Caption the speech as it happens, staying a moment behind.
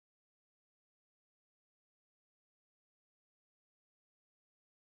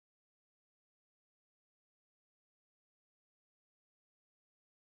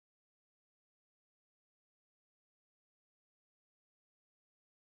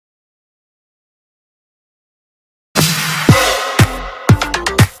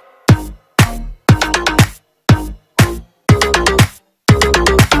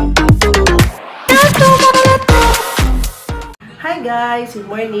Hi guys! Good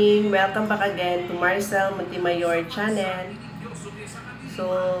morning! Welcome back again to Marcel Montemayor channel. So,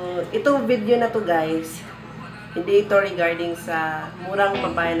 itong video na to guys, hindi ito regarding sa Murang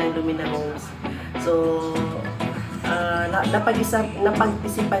pabayan ng Luminahomes. So,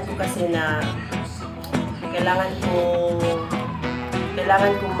 napag-isipan ko kasi na kailangan ko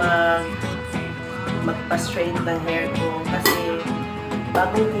magpa-straight ng hair ko kasi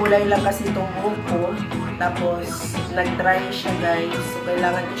bagong kulay lang kasi itong buhok ko. Tapos, nag-dry siya guys. So,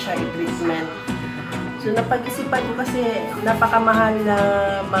 kailangan ko siya i-treatment. So, napag-isipan ko kasi napakamahal na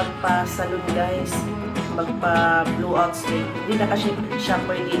magpa-salon guys. Magpa-blowout straight. Hindi na kasi siya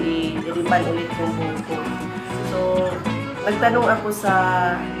pwede i-riban ulit yung buhok ko. So, nagtanong ako sa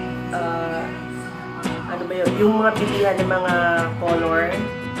ano ba yun? Yung mga pilihan ng mga color,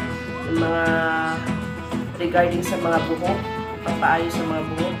 yung mga regarding sa mga buhok, papaayos sa mga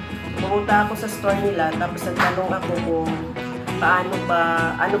buhok. Pumunta ako sa store nila, tapos nagtanong ako kung ano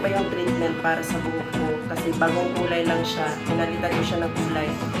ba yung treatment para sa buhok ko. Kasi bagong kulay lang siya, pinalitan ko siya ng kulay.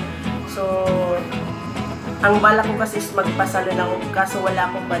 So, ang bala ko kasi is magpasalon ako, kaso wala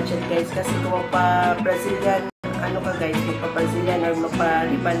akong budget guys. Kasi kung magpa-Brazilian, magpa-Brazilian or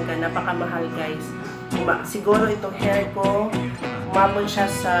magpa-riban ka, napakamahal guys. Siguro itong hair ko, umabot siya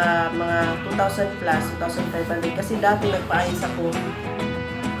sa mga 2,000 plus, 2,500. Kasi dati nagpaayos ako,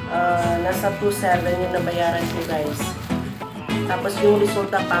 nasa 2,700 yung nabayaran ko guys. Tapos yung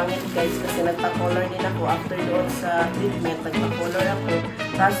resulta pangit guys kasi nagpa-color din ako after doon sa treatment, nagpa-color ako.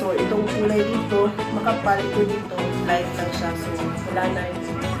 Kaso itong kulay dito, makapal ito dito, light lang siya. So wala na,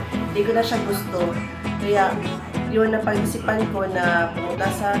 hindi ko na siya gusto. Kaya yun, napag-isipan ko na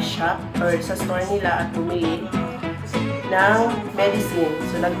pumunta sa shop or sa store nila at bumili ng medicine.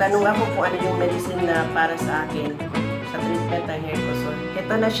 So nagtanong ako kung ano yung medicine na para sa akin sa treatment ng hair ko. So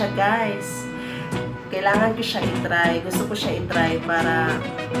ito na siya guys. Kailangan ko siya i-try. Gusto ko siya i-try para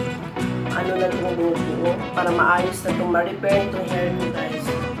ano na itong buhok ko. Para maayos na itong ma-repair itong hair ko guys.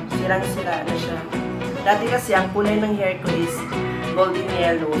 Sirang-sira na siya. Dati kasi ang kulay ng hair ko is golden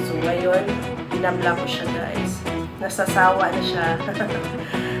yellow. So ngayon, pinabla ko siya guys. Nasasawa na siya.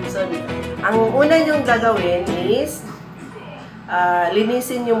 So, ang una nyong gagawin is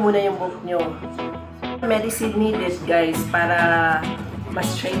linisin nyo muna yung buhok nyo. Medicine needed guys para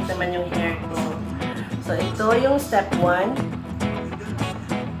ma-straight naman yung hair ko. So, ito yung step 1.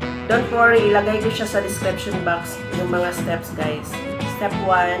 Don't worry, ilagay ko siya sa description box yung mga steps guys. Step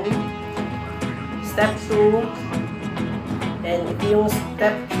 1, step 2, and ito yung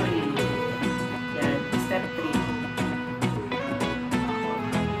step 3. Yan, step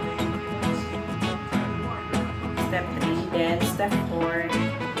 3. Step 3, then step 4.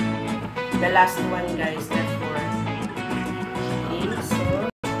 The last one guys, step 4. Okay, so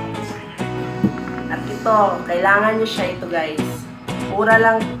at ito, kailangan nyo siya ito guys. Mura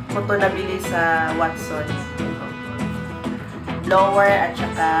lang ko ito nabili sa Watson. Blower at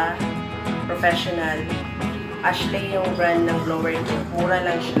saka professional. Ashley yung brand ng blower ito. Mura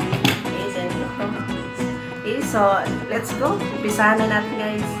lang siya. Okay, then ito. Okay, so let's go. Umpisahan na natin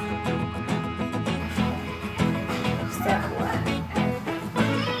guys. Step 1.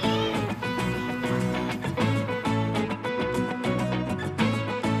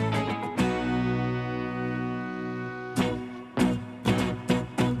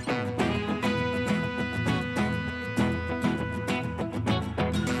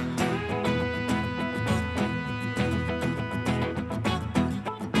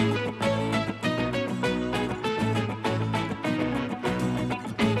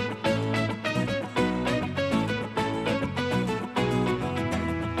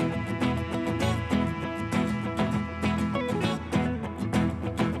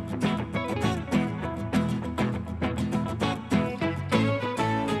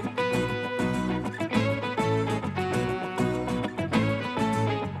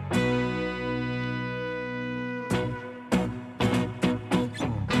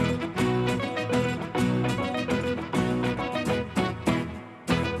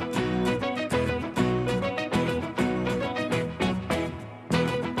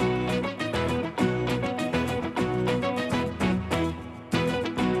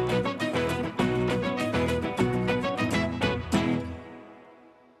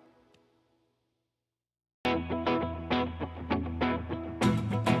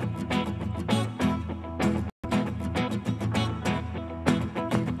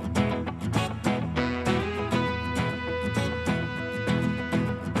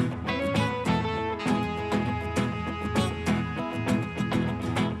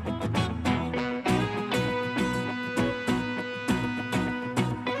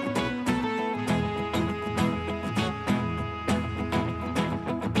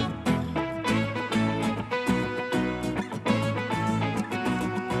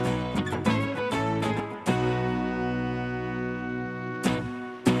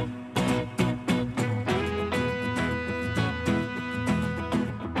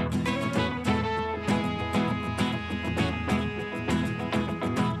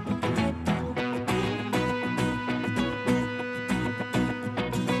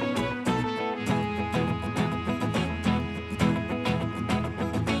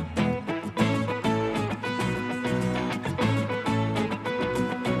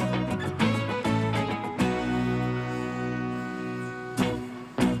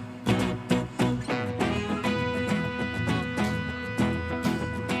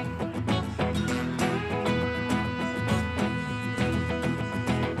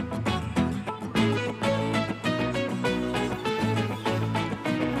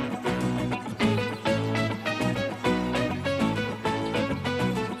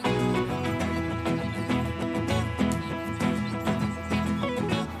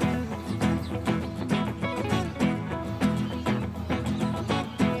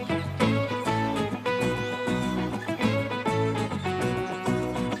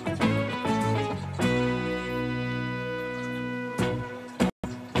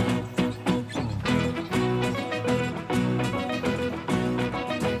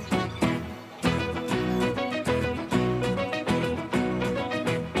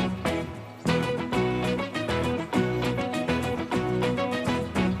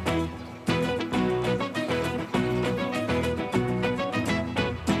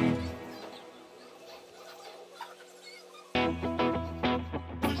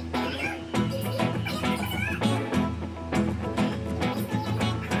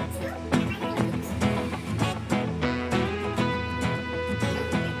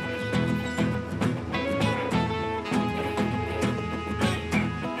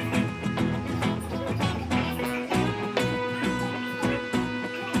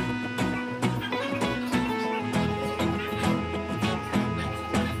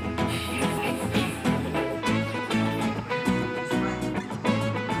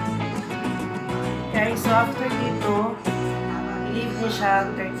 guys. So after dito, i-leave niyo siya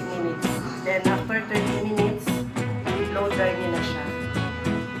 30 minutes. Then after 30 minutes, i-blow dry niyo na siya.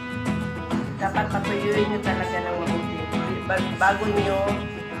 Dapat patuyuin niyo talaga ng mabuti bago niyo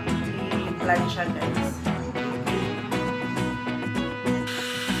i-plan siya guys.